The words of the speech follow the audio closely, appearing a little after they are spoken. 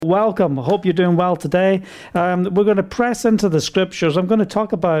welcome. Hope you're doing well today. We're going to press into the scriptures. I'm going to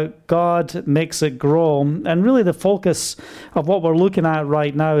talk about God makes it grow. And really the focus of what we're looking at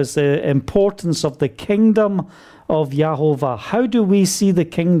right now is the importance of the kingdom of Yahovah. How do we see the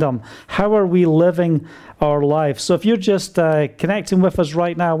kingdom? How are we living our life? So if you're just connecting with us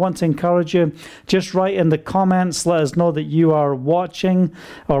right now, I want to encourage you, just write in the comments, let us know that you are watching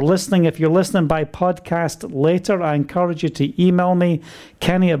or listening. If you're listening by podcast later, I encourage you to email me,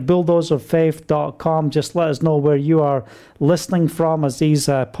 kenny@bulldozerfaith.com. Just let us know where you are listening from as these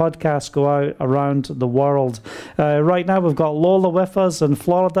podcasts go out around the world. Right now we've got Lola with us in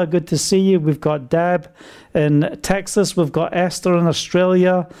Florida. Good to see you. We've got Deb in Texas. We've got Esther in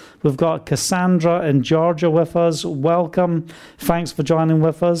Australia. We've got Cassandra in Georgia with us. Welcome. Thanks for joining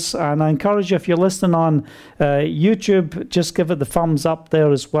with us. And I encourage you, if you're listening on YouTube, just give it the thumbs up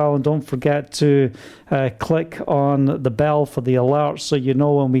there as well. And don't forget to click on the bell for the alerts so you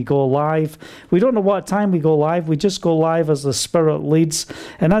know when we go live. We don't know what time we go live. We just go live as the Spirit leads.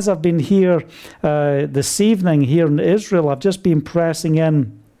 And as I've been here this evening here in Israel, I've just been pressing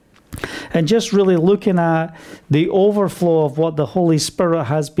in and just really looking at the overflow of what the Holy Spirit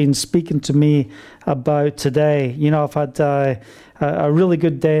has been speaking to me about today. You know, I've had a really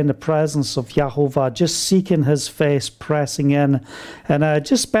good day in the presence of Yahovah, just seeking His face, pressing in, and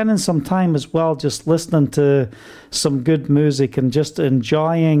just spending some time as well, just listening to some good music and just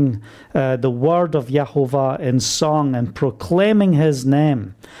enjoying the word of Yahovah in song and proclaiming His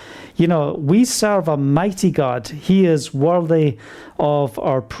name. You know, we serve a mighty God. He is worthy of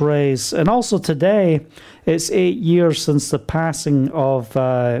our praise. And also today, it's 8 years since the passing of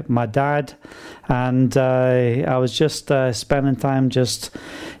my dad. And I was just spending time just,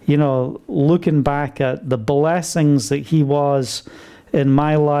 you know, looking back at the blessings that he was in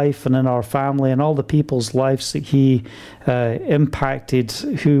my life and in our family and all the people's lives that he impacted.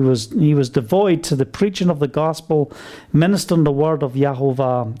 He was devoted to the preaching of the gospel, ministering the word of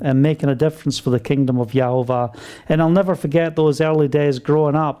Yahovah, and making a difference for the kingdom of Yahovah. And I'll never forget those early days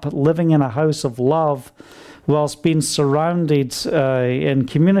growing up, living in a house of love, whilst being surrounded in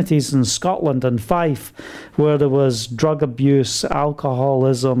communities in Scotland and Fife where there was drug abuse,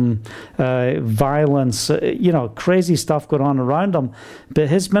 alcoholism, violence, you know, crazy stuff going on around him. But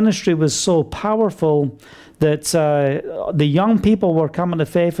his ministry was so powerful that the young people were coming to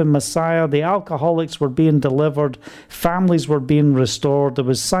faith in Messiah, the alcoholics were being delivered, families were being restored, there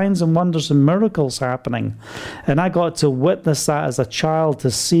was signs and wonders and miracles happening. And I got to witness that as a child, to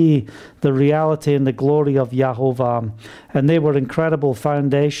see the reality and the glory of Yahovah. And they were incredible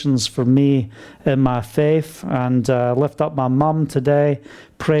foundations for me in my faith. And lift up my mum today,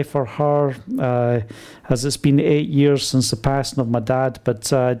 pray for her, as it's been 8 years since the passing of my dad.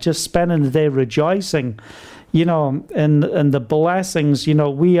 But just spending the day rejoicing, you know, in the blessings. You know,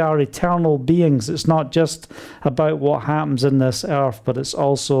 we are eternal beings. It's not just about what happens in this earth, but it's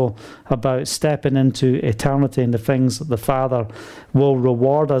also about stepping into eternity and the things that the Father will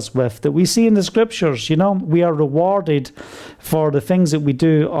reward us with, that we see in the scriptures. You know, we are rewarded for the things that we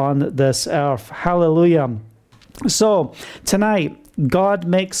do on this earth. Hallelujah. So tonight, God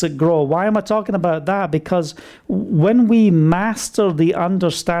makes it grow. Why am I talking about that? Because when we master the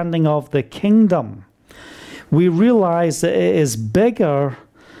understanding of the kingdom, we realize that it is bigger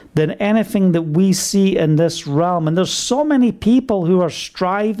than anything that we see in this realm. And there's so many people who are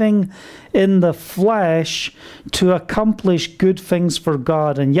striving in the flesh to accomplish good things for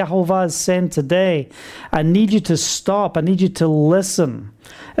God. And Yahovah is saying today, I need you to stop. I need you to listen.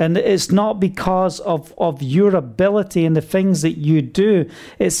 And it's not because of your ability and the things that you do.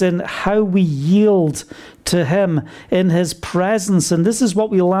 It's in how we yield to Him in His presence. And this is what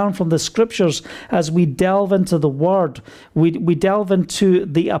we learn from the scriptures as we delve into the Word. We delve into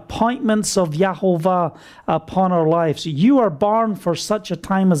the appointments of Yahovah upon our lives. You are born for such a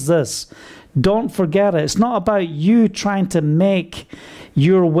time as this. Don't forget it. It's not about you trying to make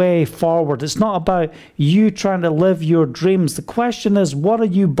your way forward. It's not about you trying to live your dreams. The question is, what are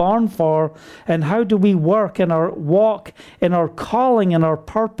you born for, and how do we walk in our calling and our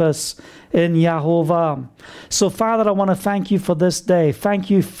purpose in Yahovah? So, Father, I want to thank you for this day. Thank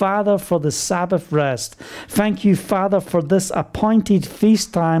you, Father, for the Sabbath rest. Thank you, Father, for this appointed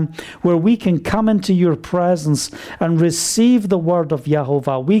feast time where we can come into your presence and receive the word of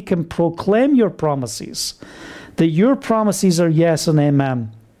Yahovah. We can proclaim your promises, that your promises are yes and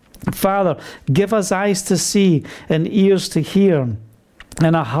amen. Father, give us eyes to see and ears to hear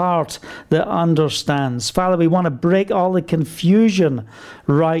and a heart that understands. Father, we want to break all the confusion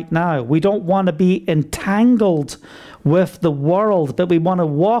right now. We don't want to be entangled with the world, but we want to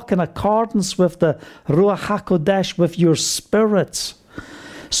walk in accordance with the Ruach HaKodesh, with your Spirit.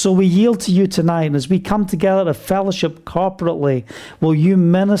 So we yield to you tonight. And as we come together to fellowship corporately, will you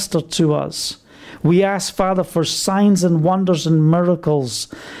minister to us? We ask, Father, for signs and wonders and miracles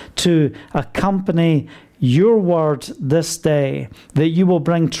to accompany your word this day, that you will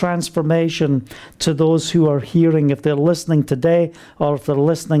bring transformation to those who are hearing, if they're listening today or if they're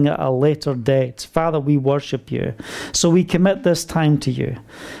listening at a later date. Father, we worship you. So we commit this time to you.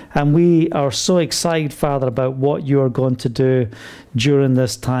 And we are so excited, Father, about what you are going to do during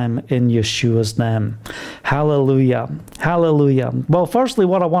this time in Yeshua's name. Hallelujah. Hallelujah. Well, firstly,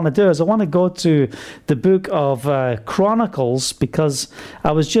 what I want to do is I want to go to the book of Chronicles, because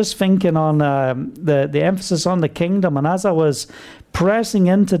I was just thinking on the emphasis on the kingdom. And as I was pressing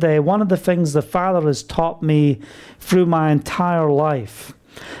in today, one of the things the Father has taught me through my entire life,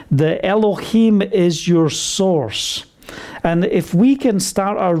 the Elohim is your source. And if we can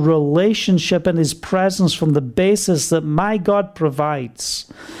start our relationship in his presence from the basis that my God provides,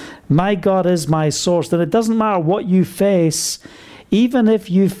 my God is my source, then it doesn't matter what you face, even if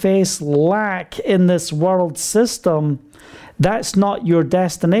you face lack in this world system, that's not your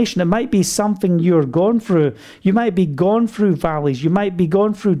destination. It might be something you're going through. You might be going through valleys. You might be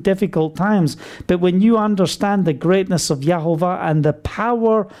going through difficult times. But when you understand the greatness of Yahovah and the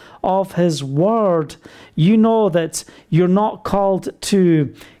power of his word, you know that you're not called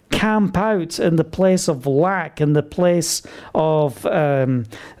to camp out in the place of lack, in the place of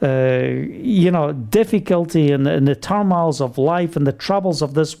difficulty and the turmoils of life and the troubles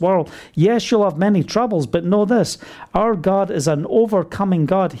of this world. Yes, you'll have many troubles, but know this: our God is an overcoming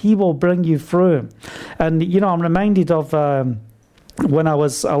God. He will bring you through. And I'm reminded of when I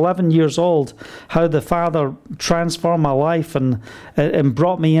was 11 years old, how the Father transformed my life and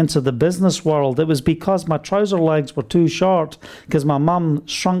brought me into the business world. It was because my trouser legs were too short, because my mum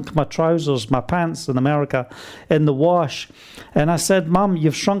shrunk my trousers, my pants in America, in the wash. And I said, "Mum,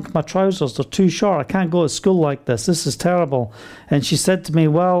 you've shrunk my trousers. They're too short. I can't go to school like this. This is terrible." And she said to me,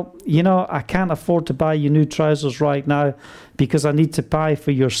 "Well, I can't afford to buy you new trousers right now because I need to buy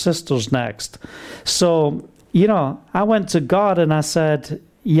for your sisters next." So I went to God and I said,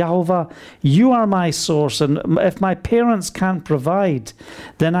 "Yahovah, you are my source. And if my parents can't provide,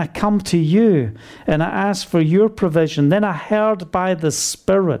 then I come to you and I ask for your provision." Then I heard by the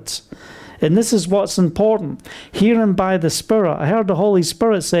Spirit. And this is what's important. Hearing by the Spirit. I heard the Holy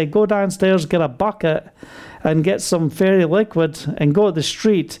Spirit say, "Go downstairs, get a bucket and get some fairy liquid and go to the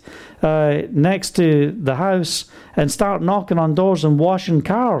street next to the house and start knocking on doors and washing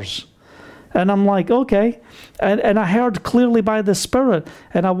cars." And I'm like, okay. And I heard clearly by the Spirit.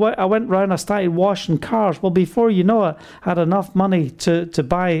 And I went round, I started washing cars. Well, before you know it, I had enough money to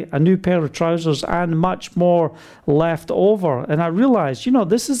buy a new pair of trousers and much more left over. And I realized,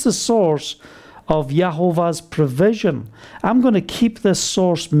 this is the source of Yahovah's provision. I'm going to keep this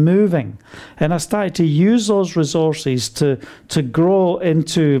source moving. And I started to use those resources to grow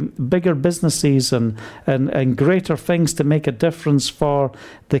into bigger businesses and greater things to make a difference for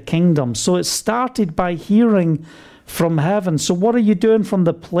the kingdom. So it started by hearing from heaven. So what are you doing from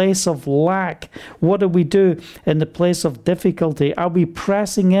the place of lack? What do we do in the place of difficulty? Are we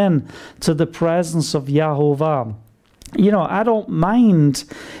pressing in to the presence of Yahovah? I don't mind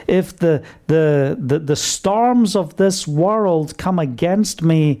if the storms of this world come against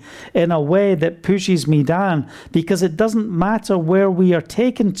me in a way that pushes me down, because it doesn't matter where we are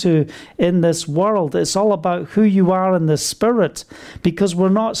taken to in this world. It's all about who you are in the Spirit, because we're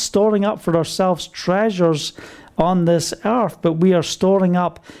not storing up for ourselves treasures on this earth, but we are storing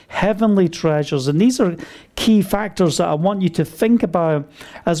up heavenly treasures. And these are key factors that I want you to think about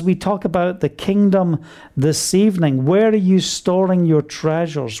as we talk about the kingdom this evening. Where are you storing your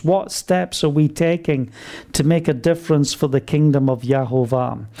treasures? What steps are we taking to make a difference for the kingdom of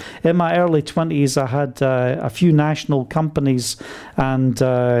Yahovah? In my early 20s, I had a few national companies and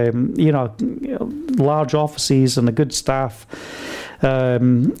large offices and a good staff.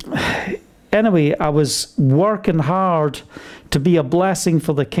 Anyway, I was working hard to be a blessing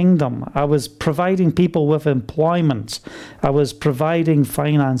for the kingdom. I was providing people with employment. I was providing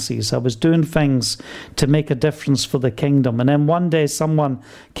finances. I was doing things to make a difference for the kingdom. And then one day someone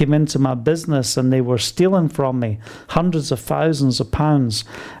came into my business and they were stealing from me hundreds of thousands of pounds,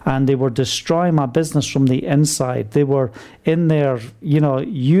 and they were destroying my business from the inside. They were in there,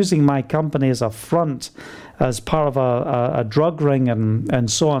 using my company as a front, as part of a drug ring and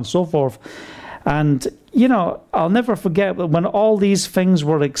so on and so forth. And, I'll never forget when all these things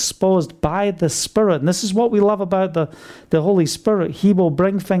were exposed by the Spirit. And this is what we love about the Holy Spirit. He will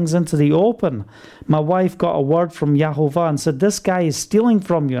bring things into the open. My wife got a word from Yahovah and said, "This guy is stealing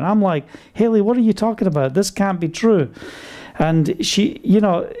from you." And I'm like, "Haley, what are you talking about? This can't be true." And she,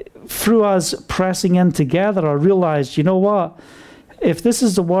 through us pressing in together, I realized, you know what? If this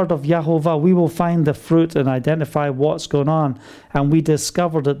is the word of Yahovah, we will find the fruit and identify what's going on. And we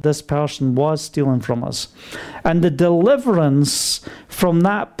discovered that this person was stealing from us. And the deliverance from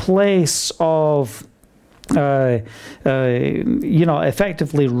that place of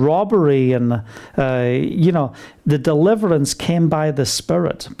effectively robbery and, the deliverance came by the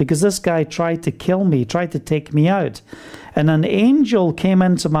Spirit, because this guy tried to kill me, tried to take me out. And an angel came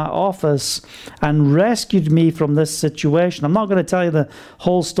into my office and rescued me from this situation. I'm not going to tell you the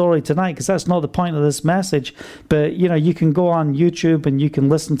whole story tonight, because that's not the point of this message. But, you can go on YouTube and you can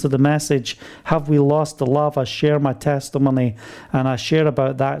listen to the message, Have We Lost the Love? I share my testimony, and I share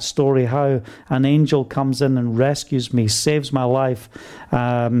about that story, how an angel comes in and rescues me, saves my life.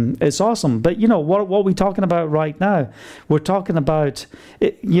 It's awesome. But, what are we talking about right now? We're talking about,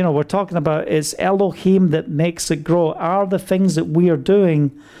 it's Elohim that makes it grow. Are the things that we are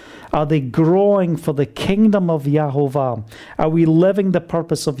doing, are they growing for the kingdom of Yahovah? Are we living the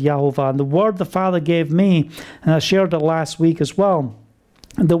purpose of Yahovah? And the word the Father gave me, and I shared it last week as well,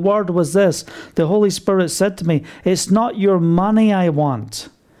 the word was this. The Holy Spirit said to me, it's not your money I want,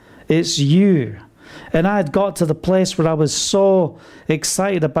 it's you. And I had got to the place where I was so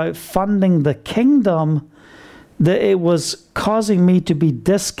excited about funding the kingdom that it was causing me to be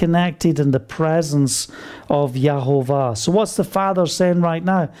disconnected in the presence of Yahovah. So what's the Father saying right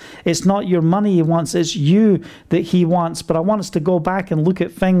now? It's not your money he wants, it's you that he wants. But I want us to go back and look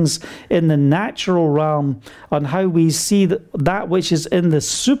at things in the natural realm, on how we see that which is in the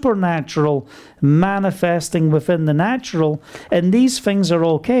supernatural manifesting within the natural. And these things are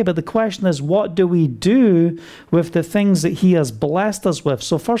okay, but the question is, what do we do with the things that he has blessed us with?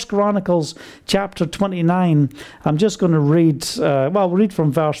 So 1 Chronicles chapter 29, I'm just going to read, we'll read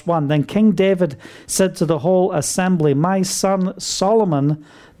from verse 1. Then King David said to the whole assembly, my son Solomon,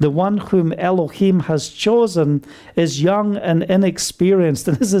 the one whom Elohim has chosen, is young and inexperienced.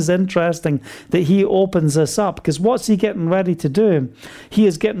 And this is interesting that he opens this up, because what's he getting ready to do? He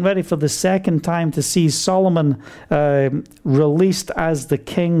is getting ready for the second time to see Solomon released as the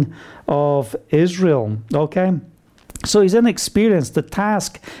king of Israel. Okay? So he's inexperienced. The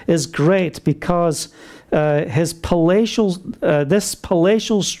task is great, because this palatial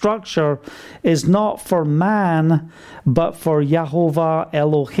structure is not for man, but for Yahovah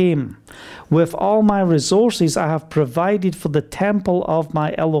Elohim. With all my resources, I have provided for the temple of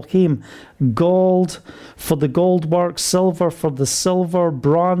my Elohim gold for the gold work, silver for the silver,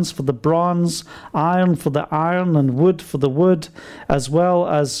 bronze for the bronze, iron for the iron, and wood for the wood, as well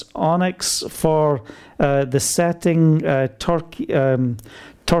as onyx for the setting,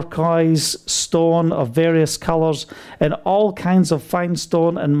 turquoise stone of various colors, and all kinds of fine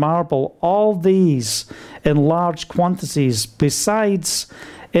stone and marble, all these in large quantities. Besides,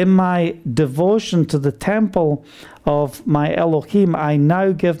 in my devotion to the temple of my Elohim, I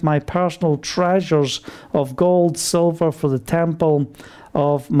now give my personal treasures of gold, silver for the temple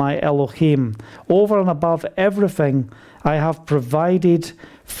of my Elohim. Over and above everything I have provided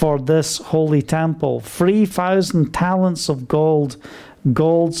for this holy temple, 3,000 talents of golds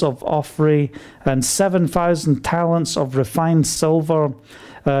of Ophir, and 7,000 talents of refined silver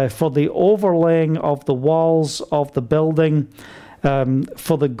for the overlaying of the walls of the building,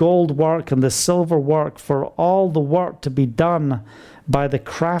 for the gold work and the silver work, for all the work to be done by the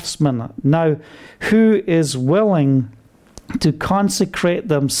craftsmen. Now, who is willing to consecrate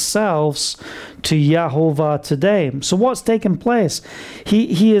themselves to Yahovah today? So what's taking place?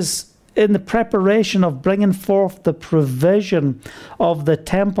 He is in the preparation of bringing forth the provision of the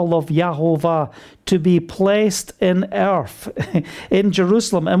temple of Yahovah to be placed in earth in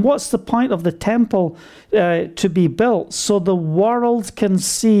Jerusalem. And what's the point of the temple to be built? So the world can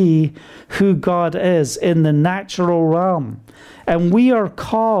see who God is in the natural realm. And we are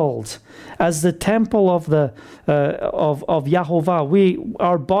called as the temple of the of Yahovah.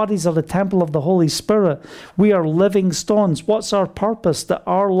 Our bodies are the temple of the Holy Spirit. We are living stones. What's our purpose? That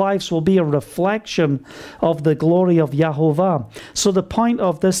our lives will be a reflection of the glory of Yahovah. So the point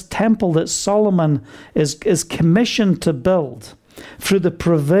of this temple that Solomon is commissioned to build through the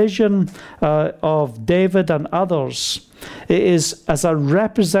provision of David and others, it is as a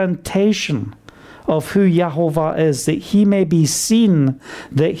representation of who Yahovah is, that he may be seen,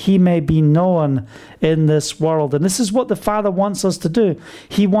 that he may be known in this world. And this is what the Father wants us to do.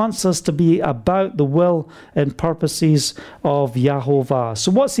 He wants us to be about the will and purposes of Yahovah.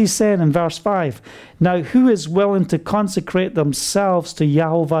 So what's he saying in verse 5? Now, who is willing to consecrate themselves to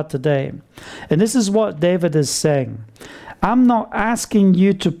Yahovah today? And this is what David is saying. I'm not asking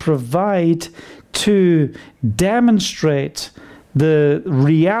you to provide to demonstrate the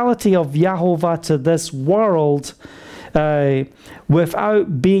reality of Yahovah to this world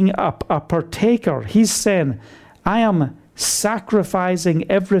without being a partaker. He's saying, I am sacrificing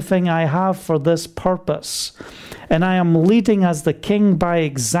everything I have for this purpose. And I am leading as the king by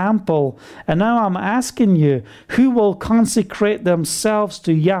example. And now I'm asking you, who will consecrate themselves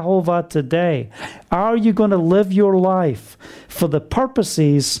to Yahovah today? Are you going to live your life for the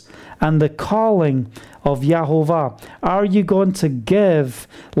purposes and the calling of Yahovah? Are you going to give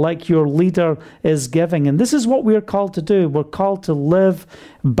like your leader is giving? And this is what we're called to do. We're called to live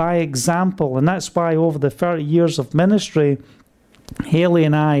by example. And that's why over the 30 years of ministry, Haley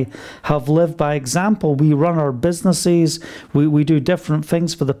and I have lived by example. We run our businesses. We do different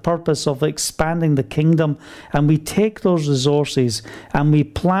things for the purpose of expanding the kingdom. And we take those resources and we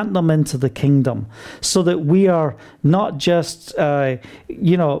plant them into the kingdom so that we are not just,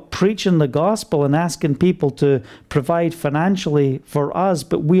 preaching the gospel and asking people to provide financially for us,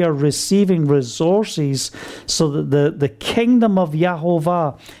 but we are receiving resources so that the kingdom of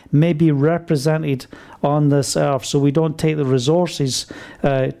Yahovah may be represented on this earth. So we don't take the resources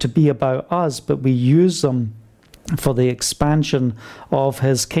to be about us, but we use them for the expansion of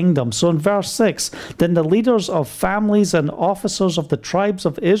his kingdom. So in verse 6, then the leaders of families and officers of the tribes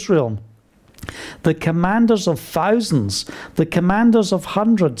of Israel, the commanders of thousands, the commanders of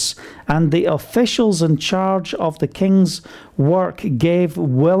hundreds, and the officials in charge of the king's work gave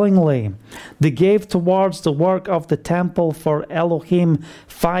willingly. They gave towards the work of the temple for Elohim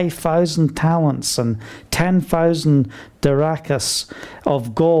 5,000 talents and 10,000 drachmas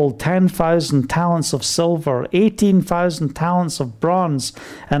of gold, 10,000 talents of silver, 18,000 talents of bronze,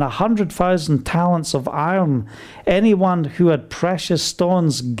 and 100,000 talents of iron. Anyone who had precious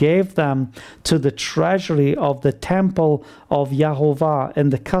stones gave them to the treasury of the temple of Yahovah in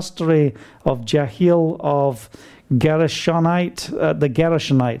the custody of Jehiel of the Gershonite.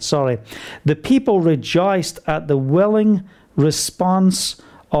 The people rejoiced at the willing response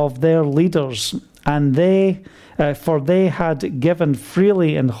of their leaders, and for they had given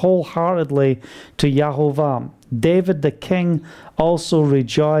freely and wholeheartedly to Yahovah. David the king also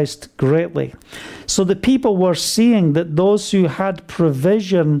rejoiced greatly. So the people were seeing that those who had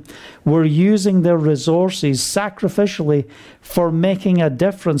provision were using their resources sacrificially for making a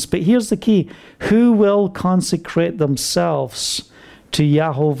difference. But here's the key: who will consecrate themselves to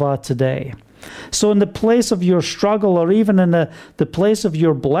Yahovah today? So in the place of your struggle, or even in the place of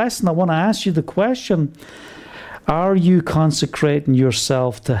your blessing, I want to ask you the question: are you consecrating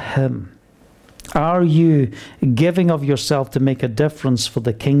yourself to him? Are you giving of yourself to make a difference for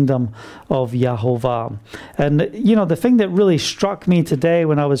the kingdom of Yahovah? And, the thing that really struck me today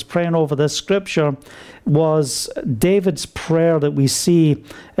when I was praying over this scripture was David's prayer that we see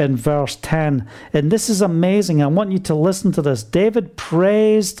in verse 10. And this is amazing. I want you to listen to this. David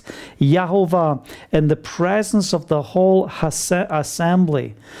praised Yahovah in the presence of the whole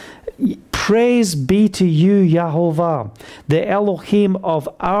assembly. Praise be to you, Yahovah, the Elohim of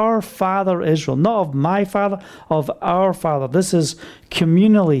our father Israel. Not of my father, of our father. This is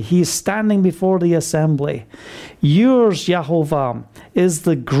communally. He is standing before the assembly. Yours, Yahovah, is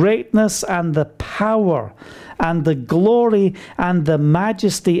the greatness and the power and the glory and the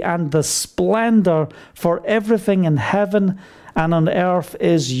majesty and the splendor, for everything in heaven and on earth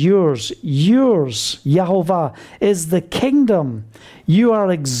is yours. Yours, Yahovah, is the kingdom. You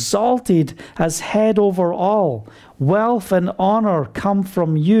are exalted as head over all. Wealth and honor come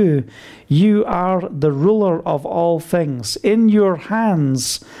from you. You are the ruler of all things. In your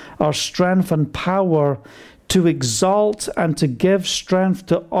hands are strength and power to exalt and to give strength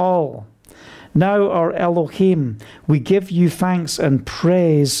to all. Now, our Elohim, we give you thanks and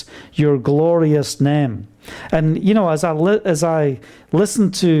praise your glorious name. And, as I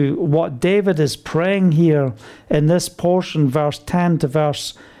listen to what David is praying here in this portion, verse 10 to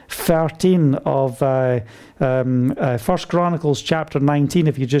verse 13 of 1 Chronicles chapter 19,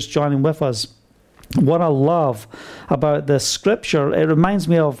 if you're just joining with us, what I love about this scripture, it reminds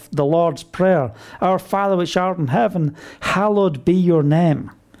me of the Lord's Prayer. Our Father which art in heaven, hallowed be your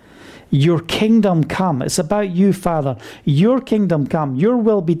name. Your kingdom come. It's about you, Father. Your kingdom come. Your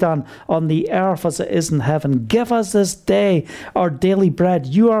will be done on the earth as it is in heaven. Give us this day our daily bread.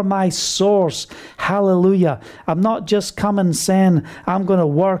 You are my source. Hallelujah. I'm not just coming saying I'm going to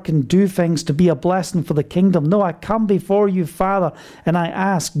work and do things to be a blessing for the kingdom. No, I come before you, Father, and I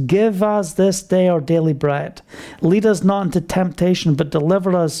ask, give us this day our daily bread. Lead us not into temptation, but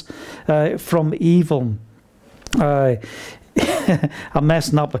deliver us from evil. I'm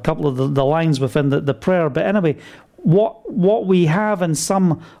messing up a couple of the lines within the prayer. But anyway, what we have in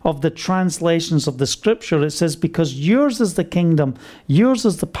some of the translations of the scripture, it says, because yours is the kingdom, yours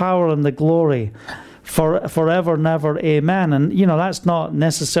is the power and the glory, forever and ever, amen. And that's not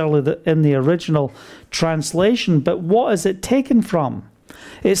necessarily in the original translation, but what is it taken from?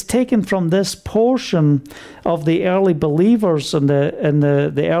 It's taken from this portion of the early believers in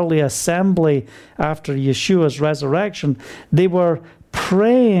the early assembly after Yeshua's resurrection. They were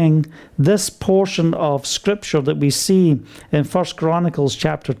praying this portion of scripture that we see in 1 Chronicles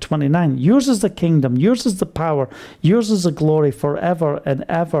chapter 29. Yours is the kingdom, yours is the power, yours is the glory forever and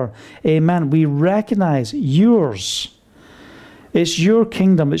ever. Amen. We recognize yours. It's your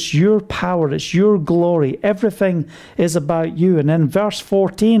kingdom, it's your power, it's your glory. Everything is about you. And in verse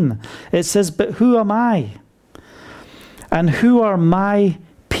 14, it says, but who am I? And who are my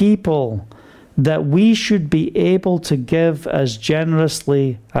people that we should be able to give as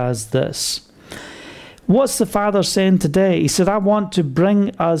generously as this? What's the Father saying today? He said, I want to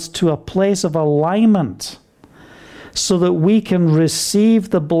bring us to a place of alignment so that we can receive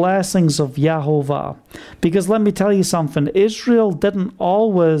the blessings of Yahovah. Because let me tell you something, Israel didn't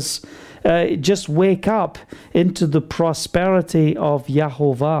always just wake up into the prosperity of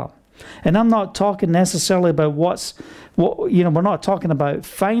Yahovah. And I'm not talking necessarily about we're not talking about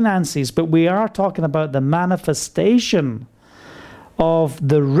finances, but we are talking about the manifestation of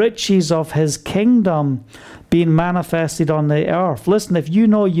the riches of his kingdom being manifested on the earth. Listen, if you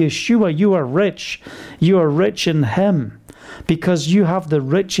know Yeshua, you are rich. You are rich in him because you have the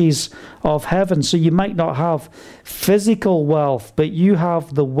riches of heaven. So you might not have physical wealth, but you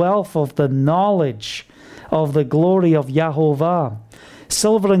have the wealth of the knowledge of the glory of Yahovah.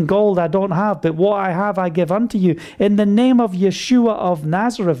 Silver and gold I don't have, but what I have I give unto you. In the name of Yeshua of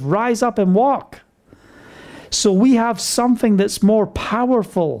Nazareth, rise up and walk. So we have something that's more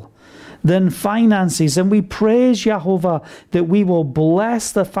powerful than finances, and we praise Yahovah that we will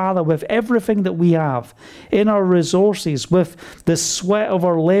bless the Father with everything that we have, in our resources, with the sweat of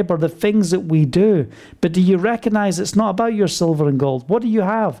our labor, the things that we do. But do you recognize it's not about your silver and gold? What do you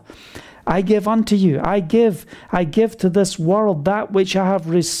have? I give unto you. I give to this world that which I have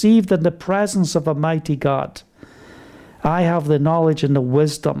received in the presence of a mighty God. I have the knowledge and the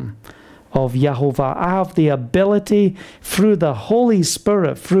wisdom of Yahovah. I have the ability through the Holy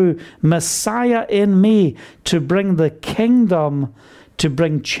Spirit, through Messiah in me, to bring the kingdom, to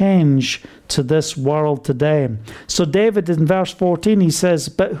bring change to this world today. So David in verse 14, he says,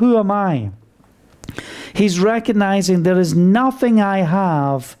 but who am I? He's recognizing there is nothing I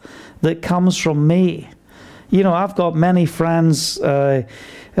have that comes from me. I've got many friends who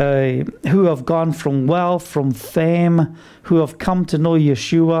have gone from wealth, from fame, who have come to know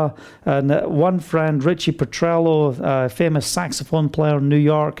Yeshua. And one friend, Richie Petrello, a famous saxophone player in New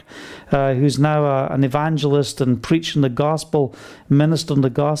York, who's now an evangelist and preaching the gospel, ministering the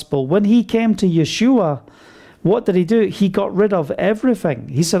gospel. When he came to Yeshua, what did he do? He got rid of everything.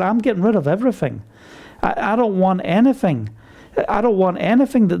 He said, I'm getting rid of everything. I don't want anything. I don't want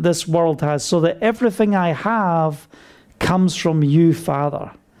anything that this world has, so that everything I have comes from you,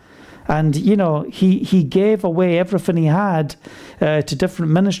 Father. And, he gave away everything he had to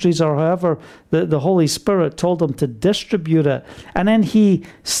different ministries, or however the Holy Spirit told him to distribute it. And then he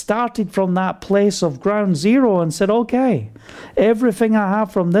started from that place of ground zero and said, okay, everything I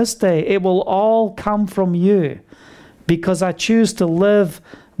have from this day, it will all come from you, because I choose to live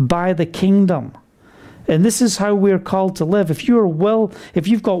by the kingdom. And this is how we're called to live. If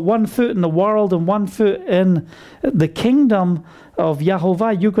you've got one foot in the world and one foot in the kingdom of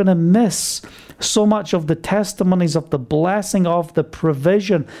Yahovah, you're going to miss so much of the testimonies of the blessing of the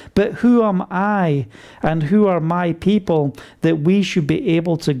provision. But who am I and who are my people that we should be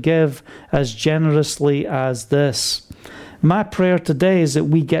able to give as generously as this? My prayer today is that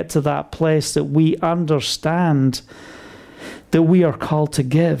we get to that place that we understand that we are called to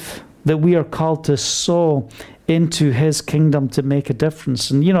give, that we are called to sow into his kingdom to make a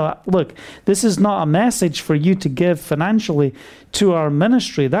difference. And, look, this is not a message for you to give financially to our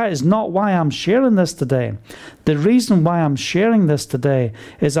ministry. That is not why I'm sharing this today. The reason why I'm sharing this today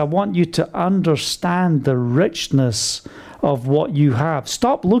is I want you to understand the richness of what you have.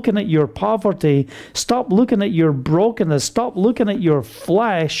 Stop looking at your poverty. Stop looking at your brokenness. Stop looking at your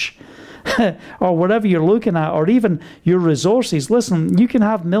flesh or whatever you're looking at, or even your resources. Listen, you can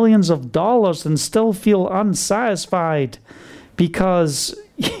have millions of dollars and still feel unsatisfied because,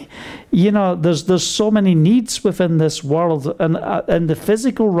 there's so many needs within this world and in the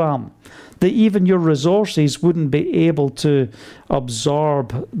physical realm that even your resources wouldn't be able to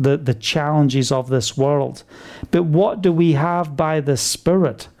absorb the challenges of this world. But what do we have by the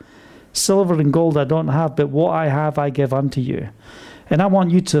Spirit? Silver and gold I don't have, but what I have I give unto you. And I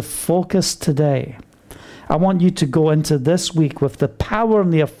want you to focus today. I want you to go into this week with the power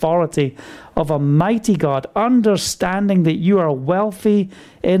and the authority of a mighty God, understanding that you are wealthy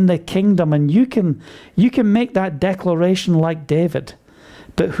in the kingdom, and you can make that declaration like David.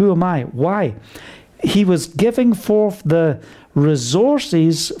 But who am I? Why? He was giving forth the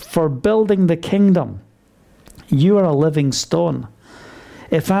resources for building the kingdom. You are a living stone.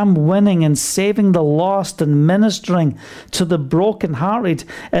 If I'm winning and saving the lost and ministering to the brokenhearted,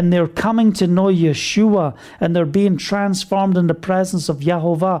 and they're coming to know Yeshua and they're being transformed in the presence of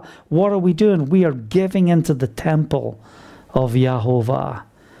Yahovah, what are we doing? We are giving into the temple of Yahovah.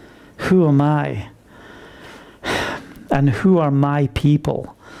 Who am I? And who are my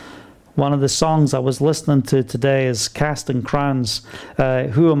people? One of the songs I was listening to today is Casting Crowns,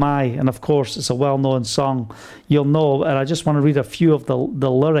 Who Am I? And of course, it's a well-known song. You'll know, and I just want to read a few of the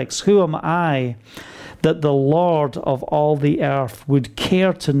lyrics. Who am I that the Lord of all the earth would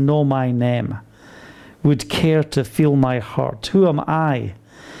care to know my name, would care to feel my heart? Who am I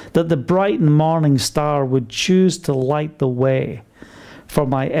that the bright and morning star would choose to light the way for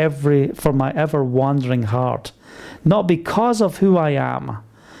my ever wandering heart? Not because of who I am,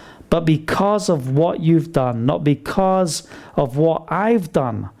 but because of what you've done, not because of what I've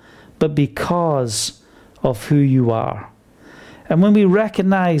done, but because of who you are. And when we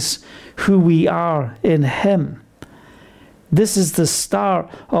recognize who we are in Him, this is the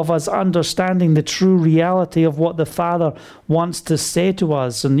start of us understanding the true reality of what the Father wants to say to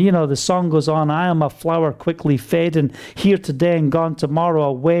us. And you know, the song goes on, I am a flower quickly fading, here today and gone tomorrow,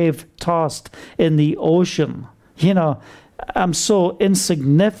 a wave tossed in the ocean. You know, I'm so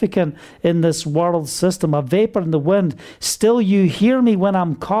insignificant in this world system, a vapor in the wind. Still you hear me when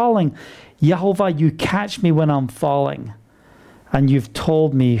I'm calling. Yahovah, you catch me when I'm falling. And you've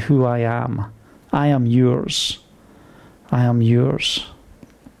told me who I am. I am yours. I am yours.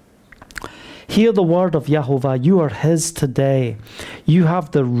 Hear the word of Yahovah. You are His today. You have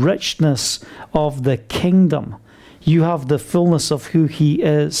the richness of the kingdom. You have the fullness of who He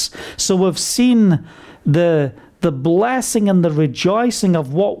is. So we've seen the blessing and the rejoicing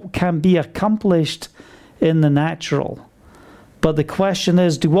of what can be accomplished in the natural. But the question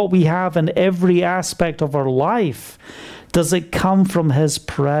is, do what we have in every aspect of our life, does it come from His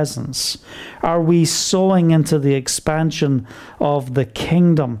presence? Are we sowing into the expansion of the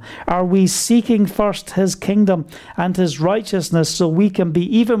kingdom? Are we seeking first His kingdom and His righteousness so we can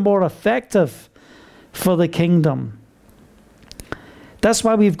be even more effective for the kingdom? That's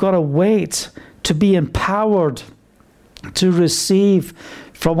why we've got to wait to be empowered to receive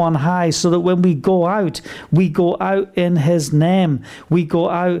from on high, so that when we go out in His name. We go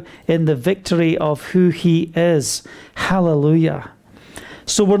out in the victory of who He is. Hallelujah.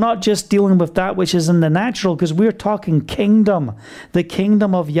 So we're not just dealing with that which is in the natural, because we're talking kingdom, the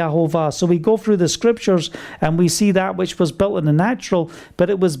kingdom of Yahovah. So we go through the scriptures and we see that which was built in the natural,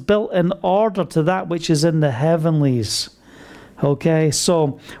 but it was built in order to that which is in the heavenlies. Okay,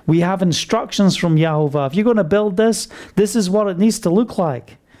 so we have instructions from Yahovah. If you're going to build this, this is what it needs to look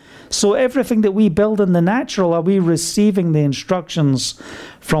like. So everything that we build in the natural, are we receiving the instructions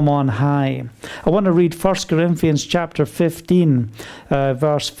from on high? I want to read 1 Corinthians chapter 15,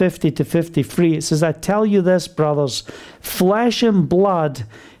 verse 50 to 53. It says, I tell you this, brothers, flesh and blood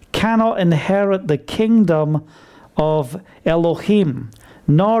cannot inherit the kingdom of Elohim,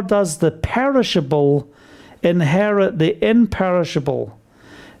 nor does the perishable inherit the imperishable.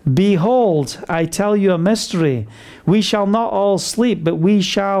 Behold, I tell you a mystery. We shall not all sleep, but we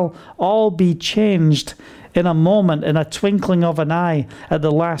shall all be changed in a moment, in a twinkling of an eye, at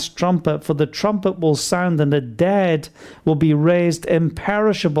the last trumpet. For the trumpet will sound, and the dead will be raised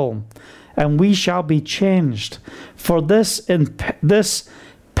imperishable, and we shall be changed. For this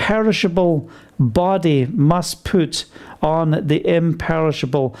perishable body must put on the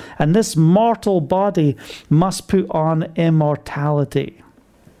imperishable, and this mortal body must put on immortality.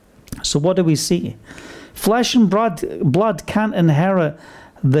 So what do we see? Flesh and blood can't inherit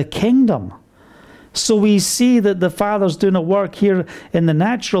the kingdom. So we see that the Father's doing a work here in the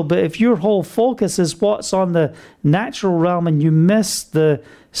natural, but if your whole focus is what's on the natural realm and you miss the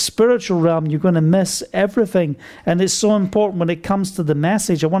spiritual realm, you're going to miss everything. And it's so important when it comes to the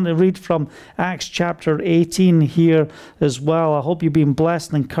message. I want to read from Acts chapter 18 here as well. I hope you've been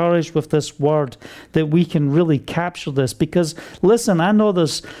blessed and encouraged with this word, that we can really capture this. Because listen, I know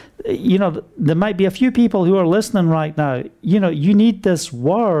there's, there might be a few people who are listening right now. You need this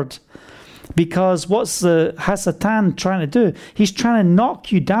word. Because what's the Hasatan trying to do? He's trying to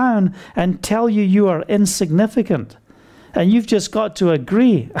knock you down and tell you you are insignificant. And you've just got to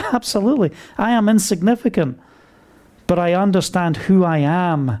agree, absolutely, I am insignificant, but I understand who I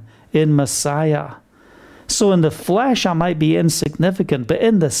am in Messiah. So in the flesh, I might be insignificant, but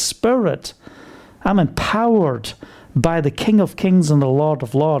in the spirit, I'm empowered by the King of Kings and the Lord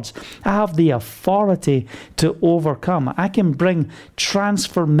of Lords. I have the authority to overcome. I can bring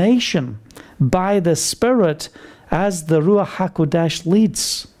transformation by the Spirit as the Ruach HaKodesh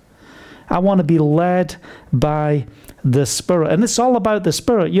leads. I want to be led by the Spirit. And it's all about the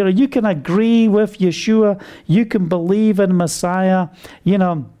Spirit. You know, you can agree with Yeshua. You can believe in Messiah. You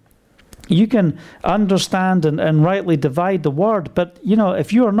know, you can understand and rightly divide the word. But, you know,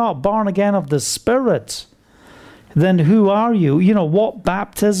 if you are not born again of the Spirit, then who are you? You know, what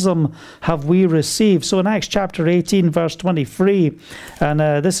baptism have we received? So in Acts chapter 18, verse 23, and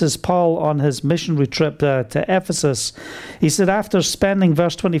this is Paul on his missionary trip to Ephesus. He said,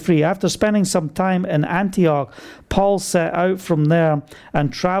 verse 23, after spending some time in Antioch, Paul set out from there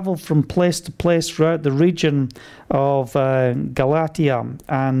and traveled from place to place throughout the region of Galatia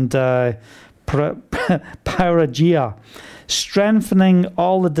and Phrygia, strengthening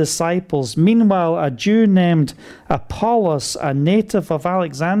all the disciples. Meanwhile, a Jew named Apollos, a native of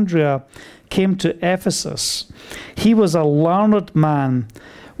Alexandria, came to Ephesus. He was a learned man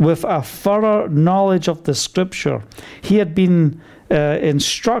with a thorough knowledge of the Scripture. He had been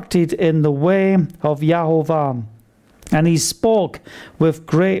instructed in the way of Yahovah, and he spoke with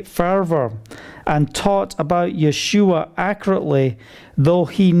great fervor and taught about Yeshua accurately, though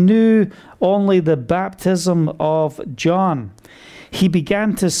he knew only the baptism of John. He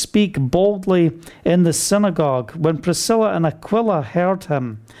began to speak boldly in the synagogue. When Priscilla and Aquila heard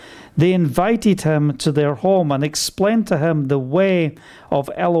him, they invited him to their home and explained to him the way of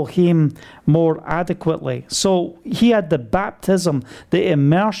Elohim more adequately. So he had the baptism, the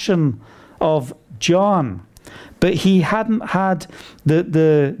immersion of John, but he hadn't had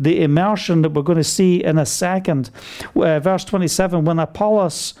the immersion that we're going to see in a second. Verse 27, when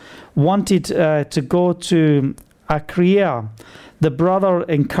Apollos wanted to go to Achaia, the brother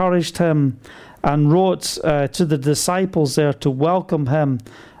encouraged him and wrote to the disciples there to welcome him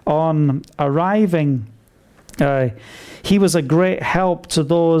on arriving. He was a great help to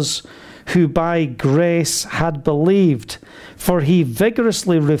those who by grace had believed, for he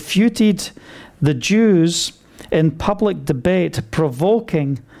vigorously refuted the Jews in public debate,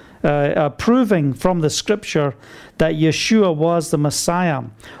 proving from the Scripture that Yeshua was the Messiah.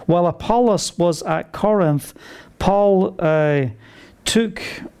 While Apollos was at Corinth, Paul took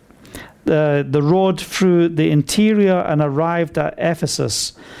the road through the interior and arrived at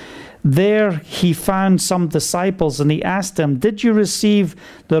Ephesus. There he found some disciples, and he asked them, "Did you receive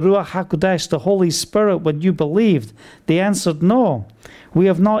the Ruach HaKodesh, the Holy Spirit, when you believed?" They answered, "No, we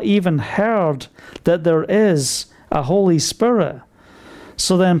have not even heard that there is a Holy Spirit."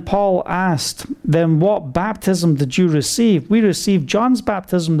 So then Paul asked, "Then what baptism did you receive?" "We received John's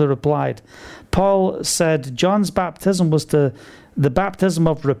baptism," they replied. Paul said John's baptism was the baptism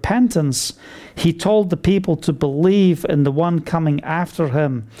of repentance. He told the people to believe in the one coming after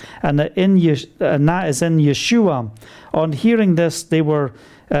him, and that is in Yeshua. On hearing this, they were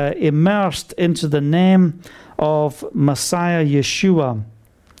immersed into the name of Messiah Yeshua.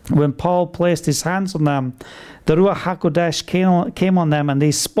 When Paul placed his hands on them, the Ruach HaKodesh came on them, and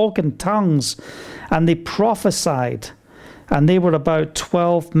they spoke in tongues, and they prophesied. And they were about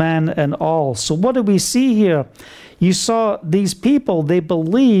 12 men in all. So what do we see here? You saw these people, they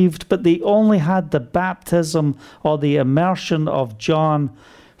believed, but they only had the baptism or the immersion of John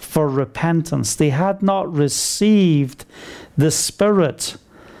for repentance. They had not received the Spirit.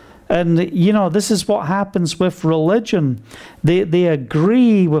 And, you know, this is what happens with religion. They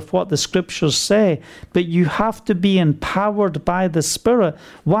agree with what the Scriptures say, but you have to be empowered by the Spirit.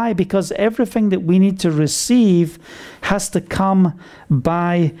 Why? Because everything that we need to receive has to come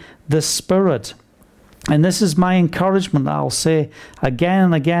by the Spirit. And this is my encouragement that I'll say again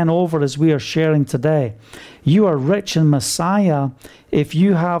and again over as we are sharing today. You are rich in Messiah if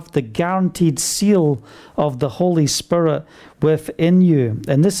you have the guaranteed seal of the Holy Spirit within you.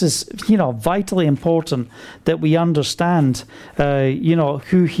 And this is, you know, vitally important that we understand,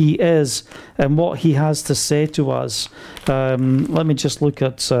 who he is and what he has to say to us. Let me just look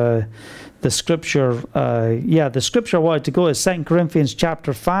at the scripture. The scripture I wanted to go is 2 Corinthians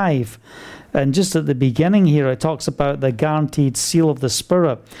chapter 5. And just at the beginning here, it talks about the guaranteed seal of the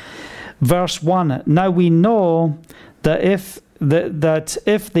Spirit. Verse 1, now we know that if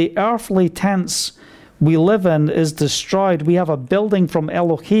the earthly tents we live in is destroyed, we have a building from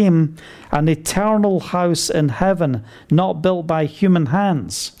Elohim, an eternal house in heaven, not built by human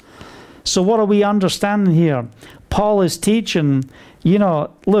hands. So what are we understanding here? Paul is teaching,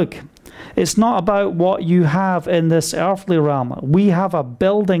 look, it's not about what you have in this earthly realm. We have a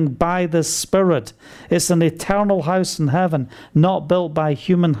building by the Spirit. It's an eternal house in heaven, not built by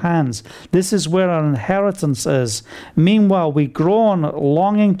human hands. This is where our inheritance is. Meanwhile, we grow on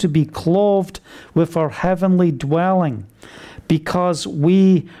longing to be clothed with our heavenly dwelling. Because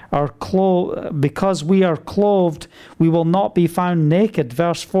we are clothed, we will not be found naked.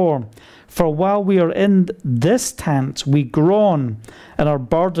 Verse 4. For while we are in this tent, we groan and are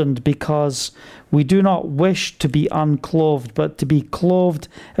burdened, because we do not wish to be unclothed, but to be clothed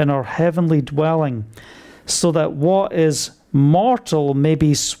in our heavenly dwelling, so that what is mortal may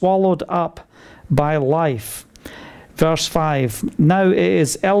be swallowed up by life. Verse 5. Now it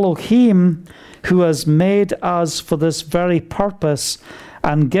is Elohim who has made us for this very purpose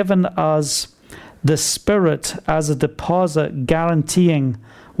and given us the Spirit as a deposit guaranteeing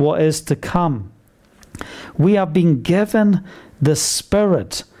what is to come. We have been given the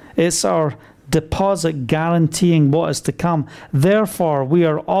Spirit. It's our deposit guaranteeing what is to come. Therefore, we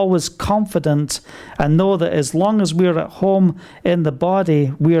are always confident and know that as long as we are at home in the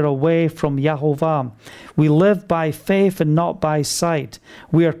body, we are away from Yahovah. We live by faith and not by sight.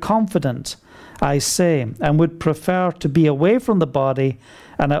 We are confident, I say, and would prefer to be away from the body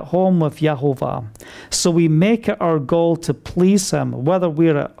and at home with Yahovah. So we make it our goal to please Him, whether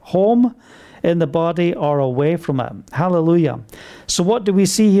we're at home in the body or away from it. Hallelujah. So what do we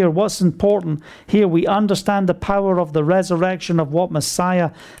see here? What's important here? We understand the power of the resurrection of what Messiah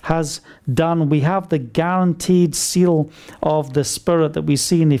has done. We have the guaranteed seal of the Spirit that we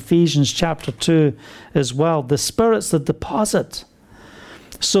see in Ephesians chapter 2 as well. The Spirit's the deposit.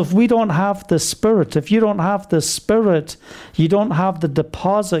 So if we don't have the Spirit, if you don't have the Spirit, you don't have the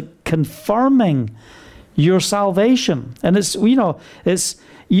deposit confirming your salvation. And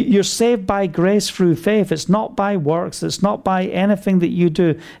you're saved by grace through faith. It's not by works. It's not by anything that you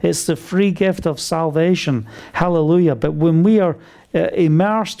do. It's the free gift of salvation. Hallelujah. But when we are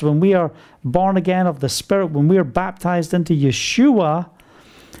immersed, when we are born again of the Spirit, when we are baptized into Yeshua,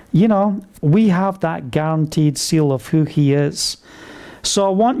 we have that guaranteed seal of who He is. So I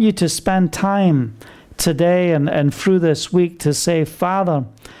want you to spend time today and through this week to say, Father,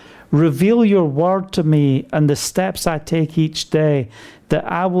 reveal your word to me and the steps I take each day, that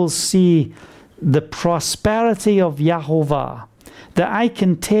I will see the prosperity of Yahovah, that I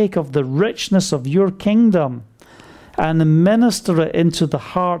can take of the richness of your kingdom and minister it into the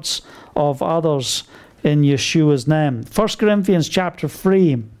hearts of others in Yeshua's name. 1 Corinthians chapter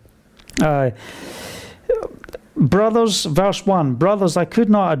 3. Brothers, verse 1, brothers, I could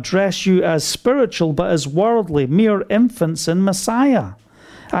not address you as spiritual, but as worldly, mere infants in Messiah.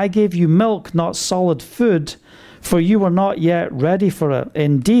 I gave you milk, not solid food, for you were not yet ready for it.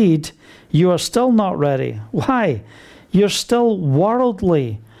 Indeed, you are still not ready. Why? You're still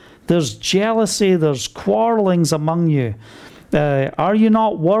worldly. There's jealousy, there's quarrelings among you. Are you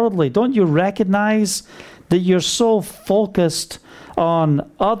not worldly? Don't you recognize that you're so focused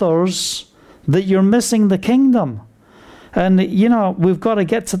on others that you're missing the kingdom? And, we've got to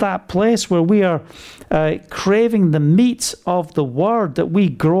get to that place where we are craving the meat of the word, that we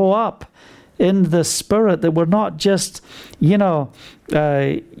grow up in the Spirit, that we're not just,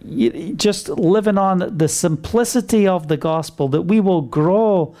 just living on the simplicity of the gospel, that we will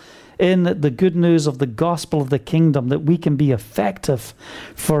grow in the good news of the gospel of the kingdom, that we can be effective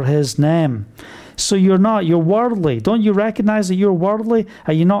for His name. So you're worldly. Don't you recognize that you're worldly?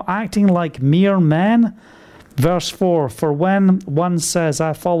 Are you not acting like mere men? Verse 4, for when one says,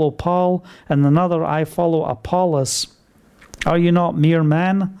 I follow Paul, and another, I follow Apollos, are you not mere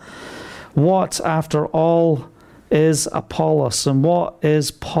men? What, after all, is Apollos, and what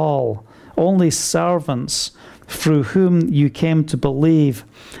is Paul? Only servants through whom you came to believe,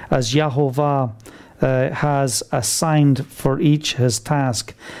 as Yahovah has assigned for each his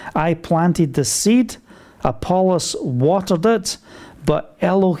task. I planted the seed, Apollos watered it, but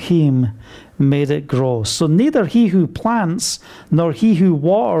Elohim made it grow. So neither he who plants nor he who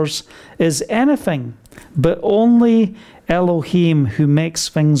waters is anything, but only Elohim who makes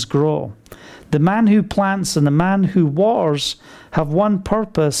things grow. The man who plants and the man who waters have one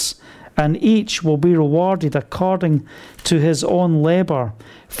purpose, and each will be rewarded according to his own labor.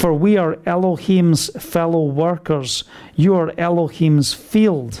 For we are Elohim's fellow workers. You are Elohim's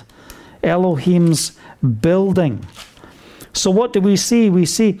field, Elohim's building. So what do we see? We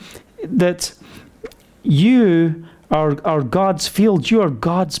see that you are God's field. You are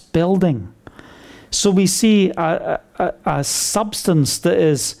God's building. So we see a substance that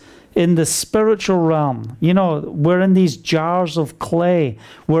is in the spiritual realm. We're in these jars of clay.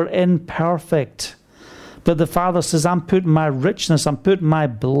 We're imperfect. But the Father says, I'm putting my richness, I'm putting my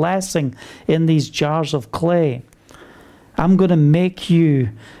blessing in these jars of clay. I'm going to make you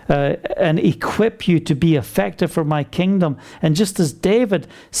and equip you to be effective for my kingdom. And just as David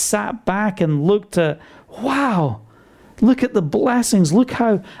sat back and looked at, wow, look at the blessings. Look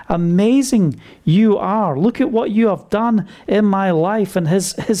how amazing you are. Look at what you have done in my life. And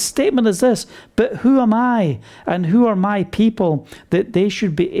his statement is this, but who am I and who are my people that they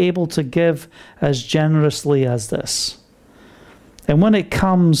should be able to give as generously as this? And when it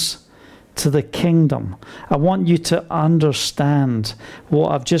comes to the kingdom, I want you to understand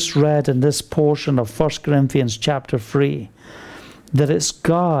what I've just read in this portion of 1 Corinthians chapter 3, that it's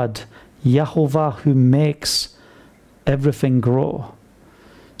God, Yahovah, who makes everything grow.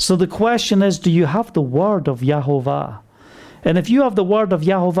 So the question is, do you have the word of Yahovah? And if you have the word of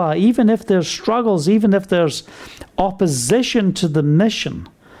Yahovah, even if there's struggles, even if there's opposition to the mission,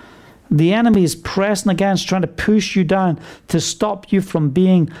 the enemy is pressing against, trying to push you down to stop you from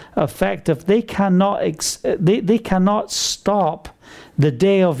being effective. They cannot they cannot stop the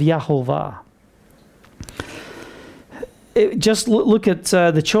day of Yahovah. Just look at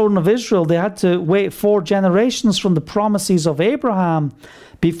the children of Israel. They had to wait 4 generations from the promises of Abraham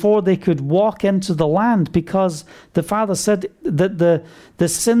before they could walk into the land, because the Father said that the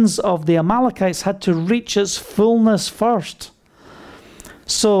sins of the Amalekites had to reach its fullness first.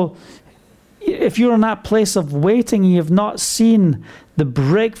 So if you're in that place of waiting, you've not seen the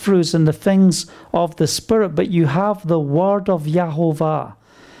breakthroughs and the things of the Spirit, but you have the word of Yahovah,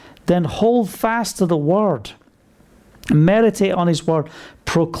 then hold fast to the word. Meditate on his word,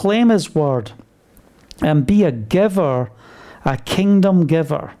 proclaim his word, and be a giver, a kingdom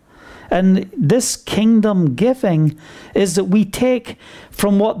giver. And this kingdom giving is that we take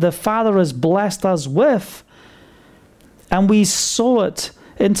from what the Father has blessed us with, and we sow it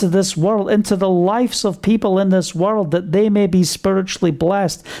into this world, into the lives of people in this world, that they may be spiritually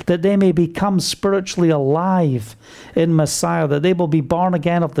blessed, that they may become spiritually alive in Messiah, that they will be born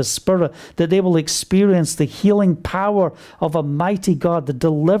again of the Spirit, that they will experience the healing power of a mighty God, the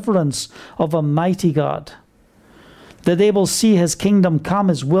deliverance of a mighty God, that they will see his kingdom come,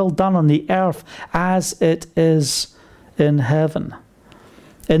 his will done on the earth as it is in heaven.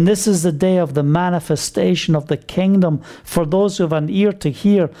 And this is the day of the manifestation of the kingdom for those who have an ear to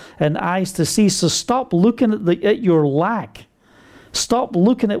hear and eyes to see. So stop looking at your lack. Stop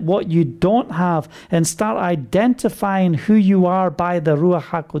looking at what you don't have and start identifying who you are by the Ruach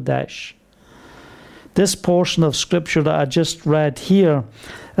HaKodesh. This portion of scripture that I just read here,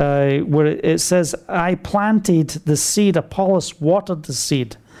 where it says, I planted the seed, Apollos watered the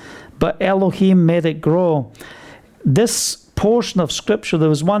seed, but Elohim made it grow. This portion of scripture, there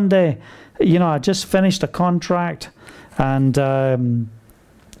was one day, I just finished a contract, and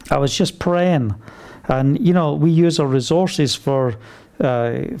I was just praying, and we use our resources for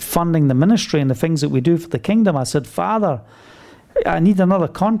funding the ministry and the things that we do for the kingdom. I said, Father, I need another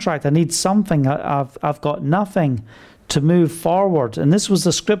contract, I need something. I've got nothing to move forward. And this was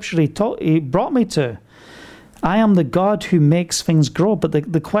the scripture he brought me to. I am the God who makes things grow. But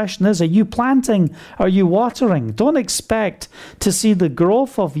the question is, are you planting? Are you watering? Don't expect to see the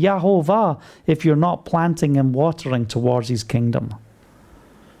growth of Yahovah if you're not planting and watering towards his kingdom.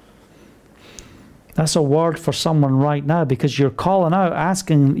 That's a word for someone right now, because you're calling out,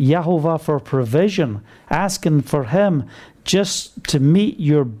 asking Yahovah for provision, asking for him just to meet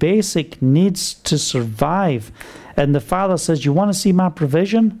your basic needs to survive. And the Father says, you want to see my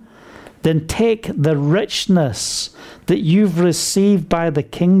provision? Then take the richness that you've received by the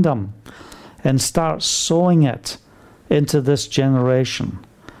kingdom and start sowing it into this generation.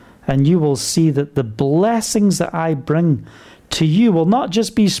 And you will see that the blessings that I bring to you will not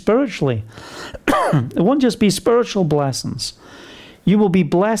just be spiritually. It won't just be spiritual blessings. You will be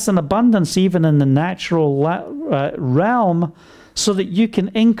blessed in abundance even in the natural realm, so that you can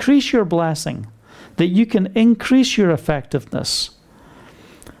increase your blessing, that you can increase your effectiveness.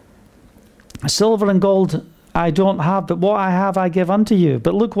 Silver and gold I don't have, but what I have I give unto you.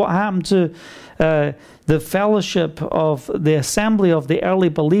 But look what happened to the fellowship of the assembly of the early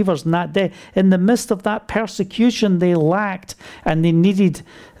believers in that day. In the midst of that persecution, they lacked and they needed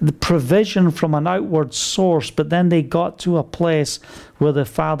the provision from an outward source. But then they got to a place where the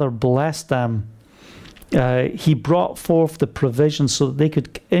Father blessed them. He brought forth the provision so that they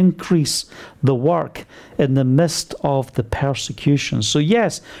could increase the work in the midst of the persecution. So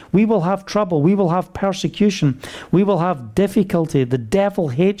yes, we will have trouble. We will have persecution. We will have difficulty. The devil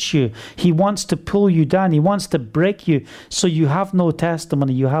hates you. He wants to pull you down. He wants to break you so you have no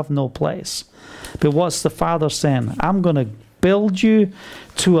testimony. You have no place. But what's the Father saying? I'm going to build you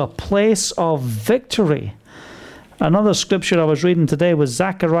to a place of victory. Another scripture I was reading today was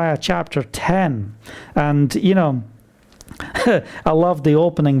Zechariah chapter 10. And, you know, I love the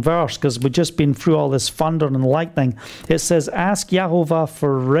opening verse because we've just been through all this thunder and lightning. It says, ask Yahovah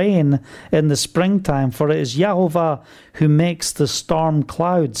for rain in the springtime, for it is Yahovah who makes the storm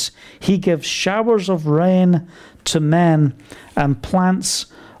clouds. He gives showers of rain to men and plants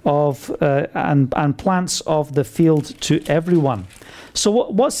of plants of the field to everyone. So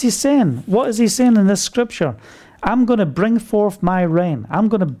what's he saying? What is he saying in this scripture? I'm going to bring forth my rain. I'm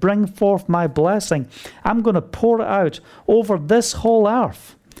going to bring forth my blessing. I'm going to pour it out over this whole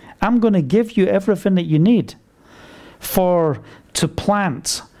earth. I'm going to give you everything that you need to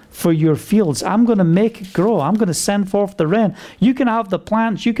plant for your fields. I'm going to make it grow. I'm going to send forth the rain. You can have the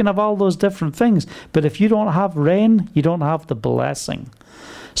plants. You can have all those different things. But if you don't have rain, you don't have the blessing.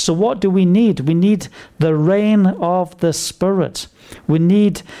 So what do we need? We need the rain of the Spirit. We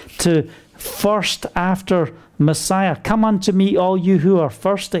need to thirst after Messiah. Come unto me, all you who are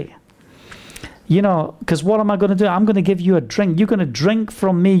thirsty. You know, because what am I going to do? I'm going to give you a drink. You're going to drink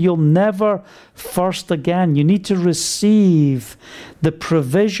from me. You'll never thirst again. You need to receive the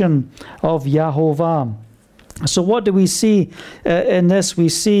provision of Yahovah. So what do we see in this? We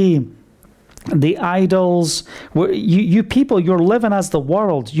see the idols. You people, you're living as the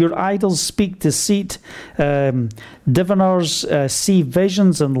world. Your idols speak deceit. Diviners see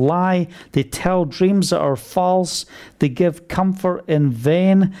visions and lie. They tell dreams that are false. They give comfort in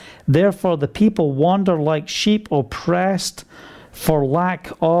vain. Therefore the people wander like sheep, oppressed for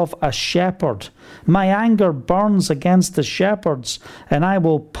lack of a shepherd. My anger burns against the shepherds, and I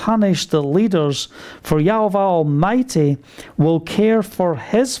will punish the leaders, for Yahovah Almighty will care for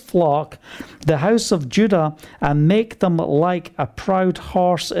his flock, the house of Judah, and make them like a proud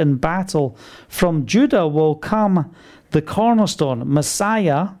horse in battle. From Judah will come the cornerstone,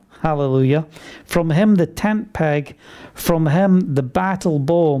 Messiah, hallelujah, from him the tent peg, from him the battle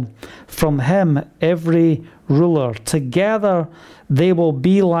bow, from him every ruler. Together they will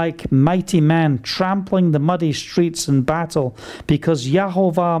be like mighty men, trampling the muddy streets in battle, because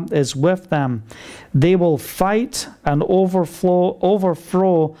Yahovah is with them. They will fight and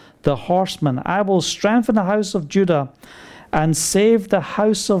overthrow the horsemen. I will strengthen the house of Judah and save the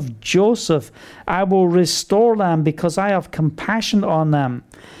house of Joseph. I will restore them because I have compassion on them.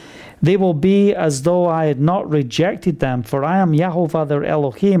 They will be as though I had not rejected them, for I am Yahovah their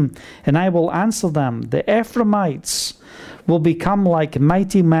Elohim, and I will answer them. The Ephraimites will become like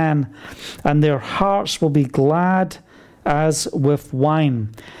mighty men, and their hearts will be glad as with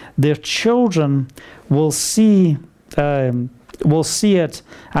wine. Their children will see it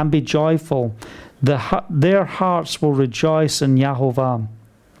and be joyful. Their hearts will rejoice in Yahovah.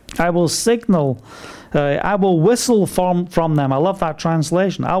 I will whistle from them. I love that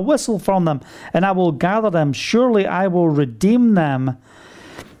translation. I'll whistle from them, and I will gather them. Surely I will redeem them.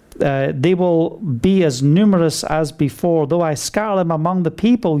 They will be as numerous as before. Though I scatter them among the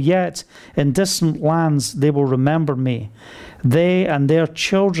people, yet in distant lands they will remember me. They and their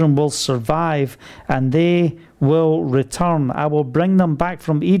children will survive, and they will return. I will bring them back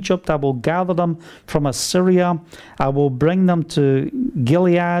from Egypt. I will gather them from Assyria. I will bring them to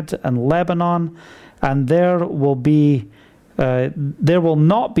Gilead and Lebanon, and there will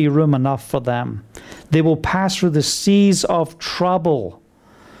not be room enough for them. They will pass through the seas of trouble.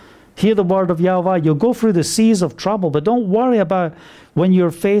 Hear the word of Yahovah. You'll go through the seas of trouble, but don't worry about when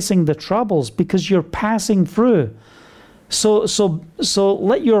you're facing the troubles, because you're passing through. So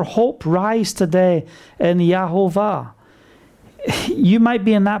let your hope rise today in Yahovah. You might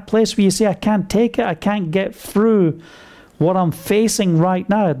be in that place where you say, I can't take it, I can't get through what I'm facing right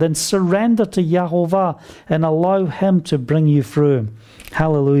now. Then surrender to Yahovah and allow him to bring you through.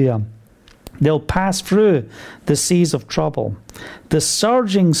 Hallelujah. They'll pass through the seas of trouble. The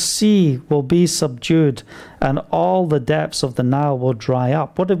surging sea will be subdued, and all the depths of the Nile will dry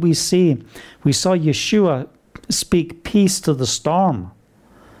up. What did we see? We saw Yeshua speak peace to the storm.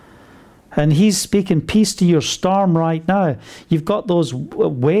 And he's speaking peace to your storm right now. You've got those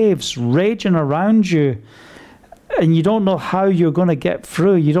waves raging around you, and you don't know how you're going to get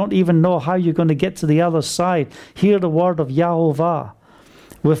through. You don't even know how you're going to get to the other side. Hear the word of Yahovah.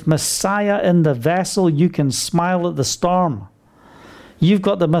 With Messiah in the vessel, you can smile at the storm. You've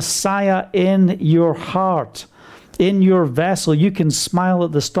got the Messiah in your heart, in your vessel. You can smile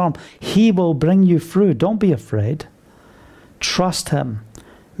at the storm. He will bring you through. Don't be afraid. Trust him.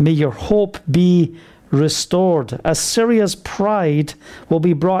 May your hope be restored. Assyria's pride will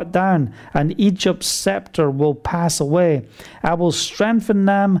be brought down, and Egypt's scepter will pass away. I will strengthen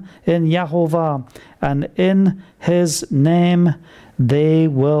them in Yahovah, and in his name they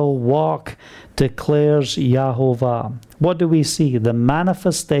will walk, declares Yahovah. What do we see? The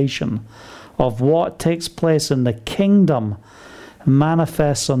manifestation of what takes place in the kingdom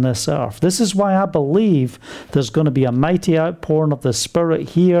manifests on this earth. This is why I believe there's going to be a mighty outpouring of the Spirit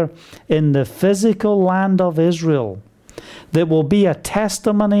here in the physical land of Israel that will be a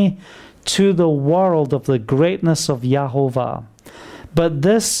testimony to the world of the greatness of Yahovah. But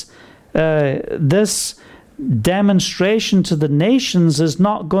this demonstration to the nations is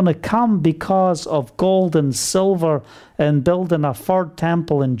not going to come because of gold and silver and building a third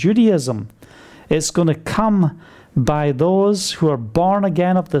temple in Judaism. It's going to come by those who are born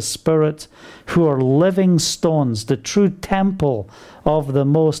again of the Spirit, who are living stones, the true temple of the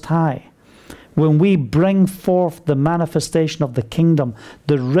Most High. When we bring forth the manifestation of the kingdom,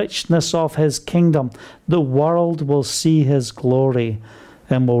 the richness of his kingdom, the world will see his glory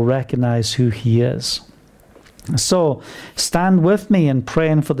and will recognize who he is. So stand with me in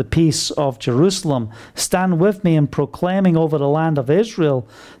praying for the peace of Jerusalem. Stand with me in proclaiming over the land of Israel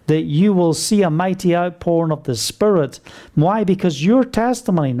that you will see a mighty outpouring of the Spirit. Why? Because your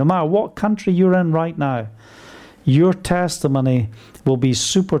testimony, no matter what country you're in right now, your testimony will be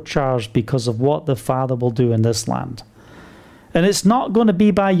supercharged because of what the Father will do in this land. And it's not going to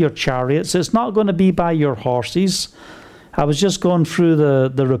be by your chariots. It's not going to be by your horses. I was just going through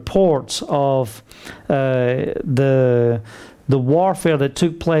the reports of the warfare that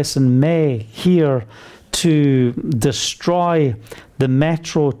took place in May here to destroy the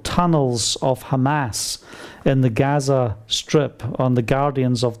metro tunnels of Hamas in the Gaza Strip, on the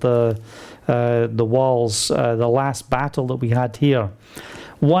guardians of the walls, the last battle that we had here.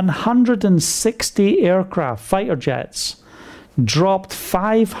 160 aircraft, fighter jets, dropped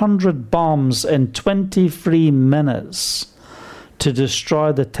 500 bombs in 23 minutes to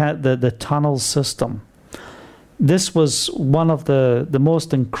destroy the tunnel system. This was one of the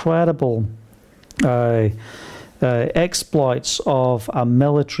most incredible exploits of a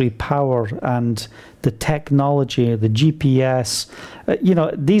military power and the technology, the GPS.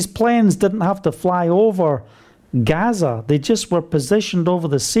 These planes didn't have to fly over Gaza. They just were positioned over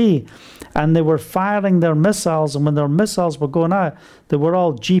the sea, and they were firing their missiles, and when their missiles were going out, they were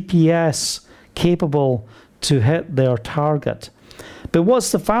all GPS capable to hit their target. But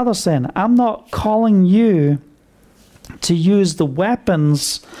what's the Father saying? I'm not calling you to use the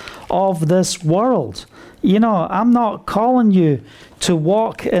weapons of this world. I'm not calling you to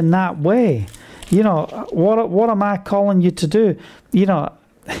walk in that way. What am I calling you to do?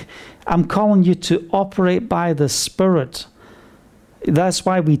 I'm calling you to operate by the Spirit. That's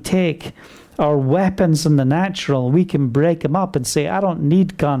why we take our weapons in the natural. We can break them up and say, I don't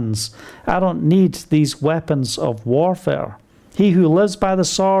need guns. I don't need these weapons of warfare. He who lives by the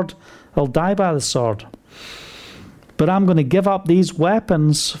sword will die by the sword. But I'm going to give up these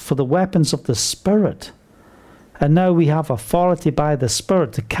weapons for the weapons of the Spirit. And now we have authority by the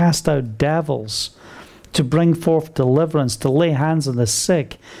Spirit to cast out devils, to bring forth deliverance, to lay hands on the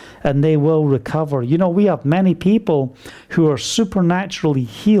sick, and they will recover. We have many people who are supernaturally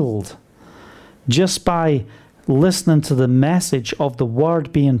healed just by listening to the message of the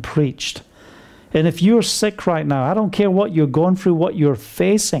word being preached. And if you're sick right now, I don't care what you're going through, what you're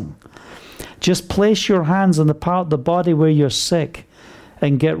facing, just place your hands on the part of the body where you're sick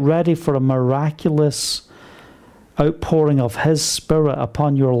and get ready for a miraculous outpouring of his Spirit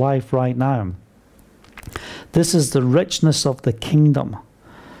upon your life right now. This is the richness of the kingdom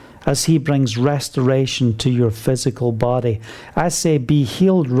as he brings restoration to your physical body. I say be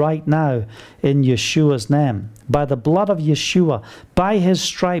healed right now in Yeshua's name. By the blood of Yeshua, by his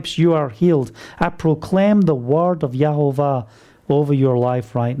stripes you are healed. I proclaim the word of Yahovah over your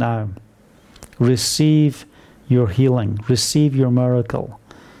life right now. Receive your healing. Receive your miracle.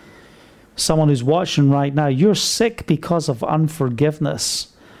 Someone who's watching right now, you're sick because of unforgiveness.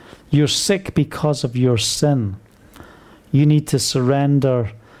 You're sick because of your sin. You need to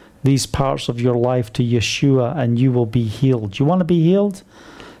surrender these parts of your life to Yeshua and you will be healed. You want to be healed?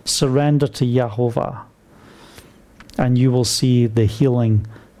 Surrender to Yahovah and you will see the healing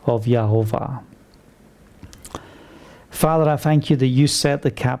of Yahovah. Father, I thank you that you set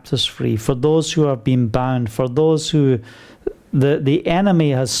the captives free. For those who have been bound, for those who the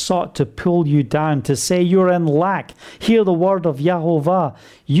enemy has sought to pull you down, to say you're in lack. Hear the word of Yahovah.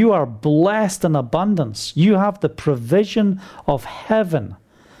 You are blessed in abundance. You have the provision of heaven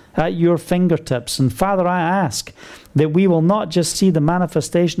at your fingertips. And Father, I ask that we will not just see the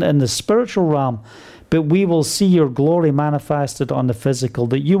manifestation in the spiritual realm, but we will see your glory manifested on the physical,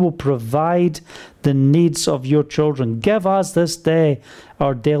 that you will provide the needs of your children. Give us this day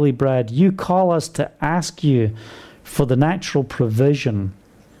our daily bread. You call us to ask you for the natural provision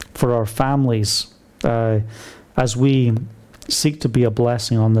for our families as we seek to be a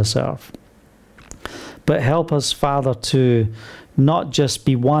blessing on this earth. But help us, Father, to not just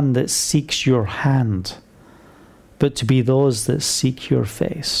be one that seeks your hand, but to be those that seek your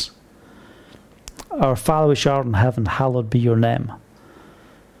face. Our Father which art in heaven, hallowed be your name.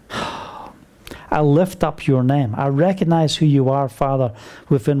 I lift up your name. I recognize who you are, Father,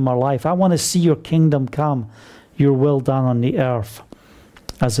 within my life. I want to see your kingdom come, your will done on the earth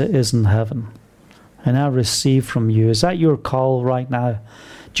as it is in heaven. And I receive from you. Is that your call right now?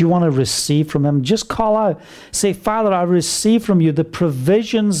 Do you want to receive from him? Just call out. Say, Father, I receive from you the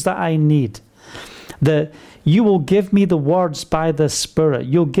provisions that I need. That you will give me the words by the Spirit.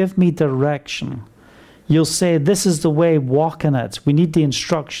 You'll give me direction. You'll say, this is the way, walk in it. We need the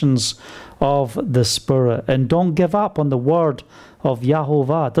instructions of the Spirit. And don't give up on the word of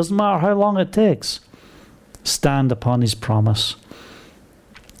Yahovah. It doesn't matter how long it takes. Stand upon his promise.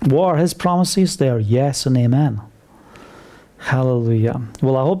 What are his promises? They are yes and amen. Hallelujah.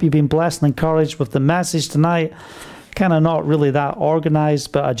 Well, I hope you've been blessed and encouraged with the message tonight. Kind of not really that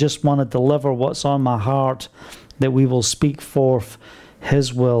organized, but I just want to deliver what's on my heart, that we will speak forth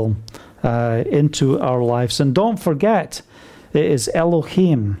his will into our lives. And don't forget, it is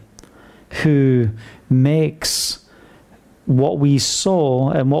Elohim who makes what we sow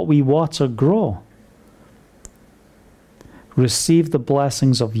and what we water grow. Receive the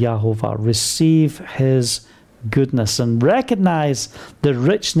blessings of Yahovah. Receive his goodness and recognize the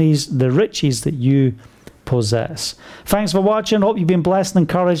riches that you possess. Thanks for watching. Hope you've been blessed and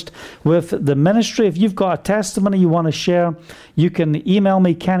encouraged with the ministry. If you've got a testimony you want to share, you can email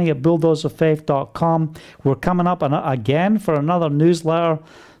me, Kenny@bulldozerfaith.com. We're coming up again for another newsletter,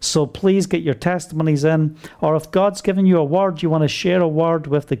 so please get your testimonies in. Or if God's given you a word, you want to share a word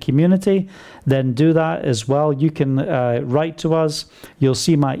with the community, then do that as well. You can write to us. You'll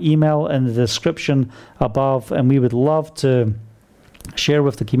see my email in the description above, and we would love to share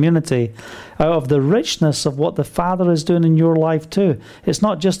with the community out of the richness of what the Father is doing in your life too. It's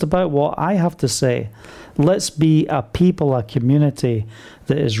not just about what I have to say. Let's be a people, a community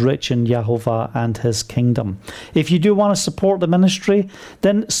that is rich in Yahovah and his kingdom. If you do want to support the ministry,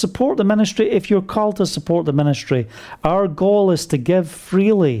 then support the ministry if you're called to support the ministry. Our goal is to give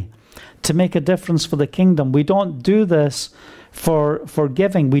freely, to make a difference for the kingdom. We don't do this for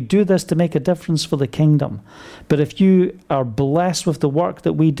giving. We do this to make a difference for the kingdom. But if you are blessed with the work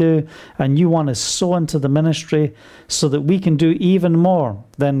that we do and you want to sow into the ministry so that we can do even more,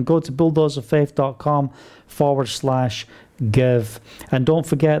 then go to bulldozerfaith.com/give. And don't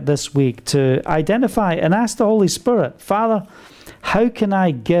forget this week to identify and ask the Holy Spirit, Father, how can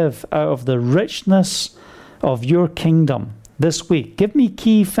I give out of the richness of your kingdom this week? Give me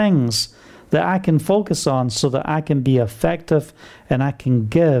key things that I can focus on so that I can be effective and I can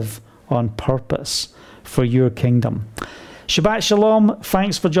give on purpose for your kingdom. Shabbat Shalom.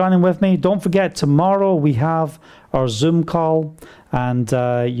 Thanks for joining with me. Don't forget, tomorrow we have our Zoom call, and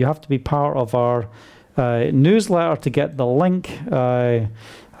you have to be part of our newsletter to get the link. I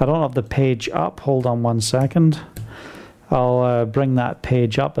don't have the page up. Hold on one second. I'll bring that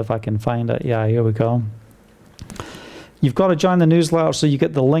page up if I can find it. Yeah, here we go. You've got to join the newsletter so you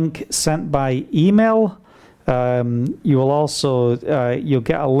get the link sent by email. You will also you'll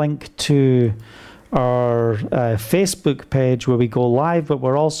get a link to our Facebook page where we go live, but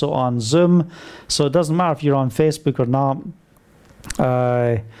we're also on Zoom. So it doesn't matter if you're on Facebook or not.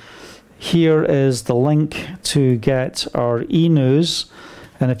 Here is the link to get our e-news.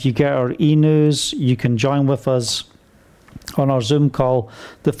 And if you get our e-news, you can join with us on our Zoom call.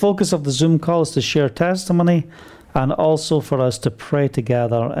 The focus of the Zoom call is to share testimony, and also for us to pray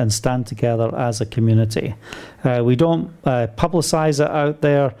together and stand together as a community. We don't publicize it out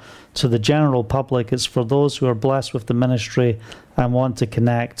there to the general public. It's for those who are blessed with the ministry and want to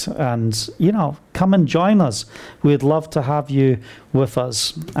connect. And, you know, come and join us. We'd love to have you with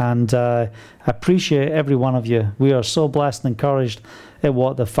us. And appreciate every one of you. We are so blessed and encouraged at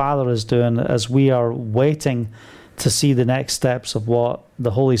what the Father is doing as we are waiting to see the next steps of what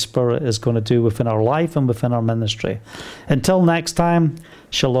the Holy Spirit is going to do within our life and within our ministry. Until next time,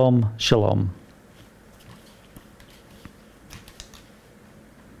 shalom, shalom.